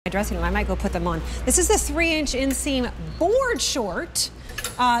a dressing room, I might go put them on. This is the 3-inch inseam board short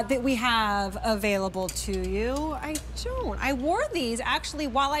that we have available to you. I wore these actually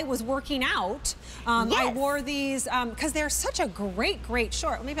while I was working out. Yes. I wore these because they're such a great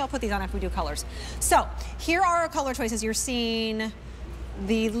short. Maybe I'll put these on after we do colors. So here are our color choices. You're seeing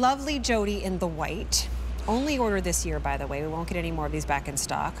the lovely Jody in the white. Only ordered this year, by the way. We won't get any more of these back in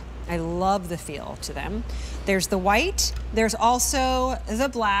stock. I love the feel to them. There's the white, there's also the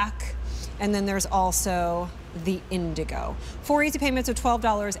black, and then there's also the indigo. 4 easy payments of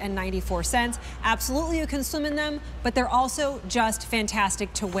 $12.94. Absolutely, you can swim in them, but they're also just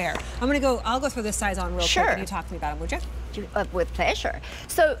fantastic to wear. I'll go through this size on real quick and you talk to me about them, would you? With pleasure.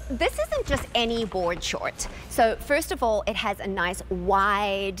 So this isn't just any board short. So first of all, it has a nice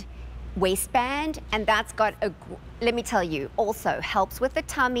wide waistband, and that's got a, let me tell you, also helps with the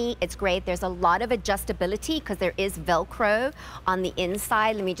tummy. It's great. There's a lot of adjustability because there is Velcro on the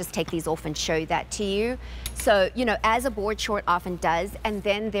inside. Let me just take these off and show that to you. So, you know, as a board short often does, and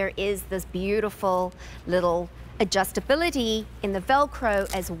then there is this beautiful little adjustability in the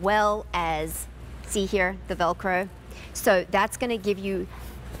Velcro as well as, see here, the Velcro. So that's going to give you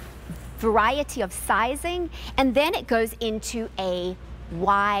variety of sizing, and then it goes into a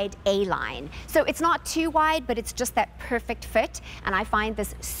wide A-line. So it's not too wide, but it's just that perfect fit, and I find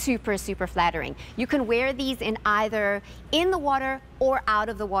this super flattering. You can wear these in either in the water or out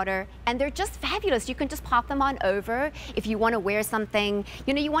of the water, and they're just fabulous. You can just pop them on over if you want to wear something,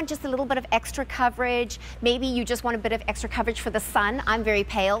 you know, you want just a little bit of extra coverage. Maybe you just want a bit of extra coverage for the sun. I'm very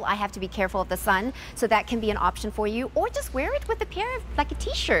pale. I have to be careful of the sun, so that can be an option for you, or just wear it with a pair of, like a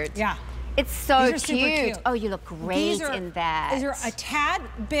t-shirt. Yeah. It's so cute. Oh, you look great in that. These are a tad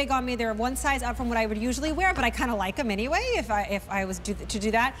big on me. They're one size up from what I would usually wear, but I kind of like them anyway if I was to do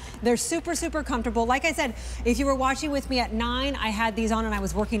that. They're super comfortable. Like I said, if you were watching with me at 9, I had these on and I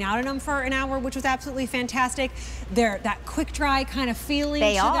was working out in them for an hour, which was absolutely fantastic. They're that quick dry kind of feeling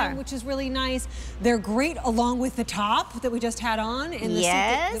them, which is really nice. They're great along with the top that we just had on in the suit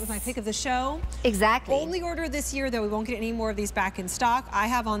that was my pick of the show. Exactly. Only order this year, though. We won't get any more of these back in stock. I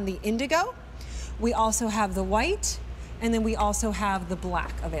have on the indigo. We also have the white, and then we also have the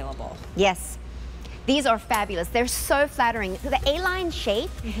black available. Yes. These are fabulous. They're so flattering. The A-line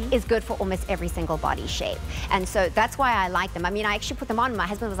shape is good for almost every single body shape. And so that's why I like them. I mean, I actually put them on and my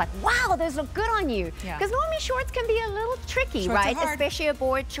husband was like, wow, those look good on you. Because normally shorts can be a little tricky, right? Especially a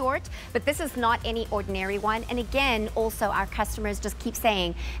board short. But this is not any ordinary one. And again, also our customers just keep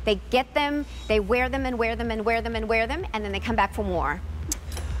saying they get them, they wear them and wear them and wear them and wear them, and then they come back for more.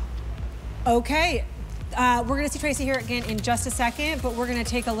 Okay, we're going to see Tracy here again in just a second, but we're going to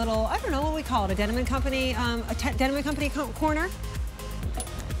take a little, I don't know what we call it, a Denim & Company, Denim & Company corner.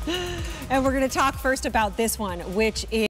 And we're going to talk first about this one, which is